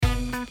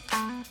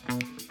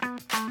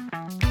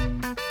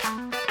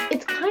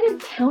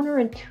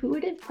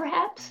counterintuitive,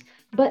 perhaps,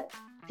 but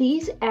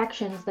these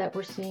actions that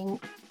we're seeing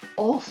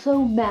also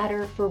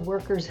matter for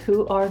workers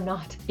who are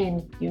not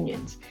in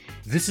unions.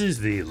 This is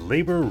the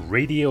Labor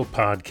Radio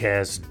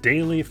Podcast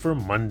daily for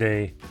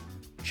Monday,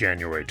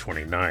 January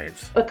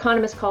 29th.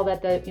 Economists call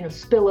that the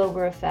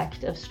spillover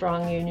effect of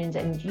strong unions,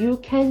 and you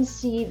can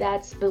see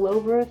that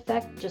spillover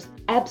effect just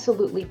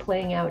absolutely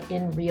playing out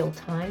in real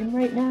time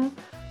right now.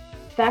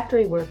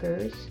 Factory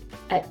workers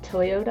at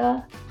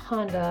Toyota,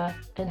 Honda,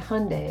 and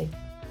Hyundai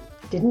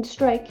didn't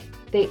strike.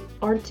 They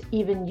aren't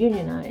even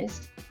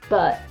unionized,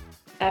 but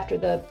after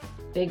the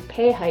big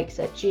pay hikes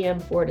at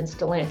GM, Ford, and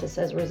Stellantis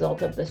as a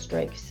result of the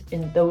strikes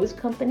in those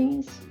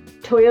companies,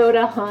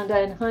 Toyota, Honda,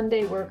 and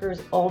Hyundai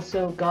workers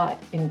also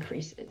got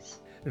increases.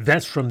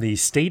 That's from the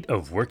State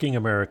of Working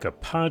America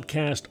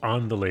podcast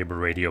on the Labor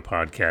Radio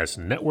Podcast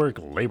Network,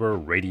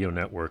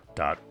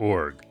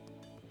 laborradionetwork.org.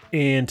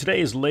 In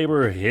today's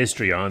labor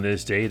history on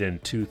this date in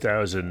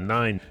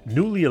 2009,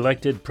 newly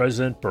elected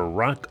President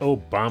Barack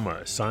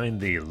Obama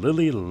signed the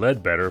Lilly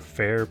Ledbetter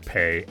Fair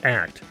Pay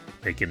Act,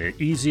 making it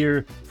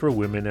easier for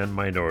women and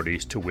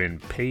minorities to win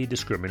pay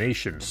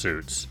discrimination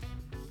suits.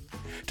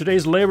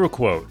 Today's labor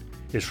quote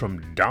is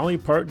from Dolly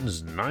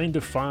Parton's 9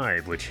 to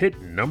 5, which hit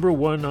number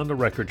 1 on the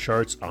record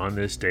charts on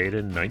this date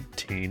in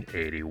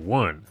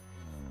 1981.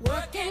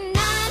 Working 9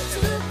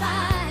 to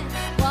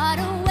 5, what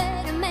a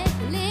way to make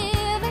a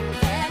living,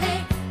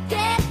 barely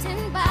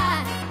getting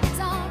by. It's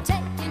all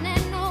taking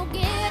and no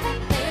giving,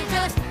 they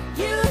just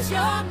use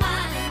your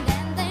mind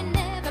and they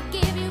never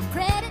give you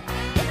credit.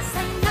 It's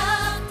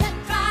enough to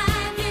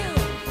drive you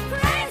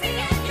crazy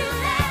if you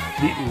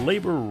let it. The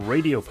Labor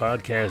Radio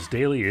Podcast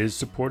Daily is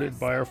supported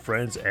by our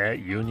friends at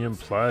Union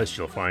Plus.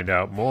 You'll find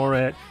out more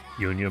at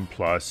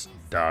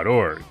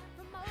unionplus.org.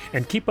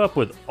 And keep up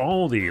with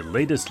all the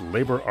latest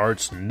labor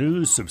arts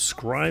news.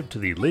 Subscribe to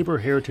the Labor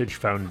Heritage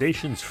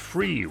Foundation's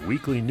free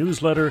weekly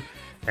newsletter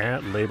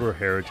at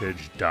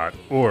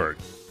laborheritage.org.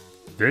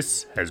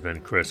 This has been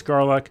Chris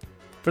Garlock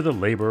for the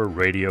Labor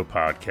Radio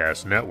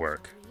Podcast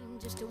Network.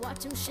 Just to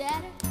watch him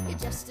shatter, you're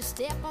just a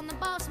step on the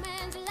boss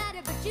man's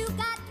ladder, but you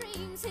got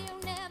dreams here.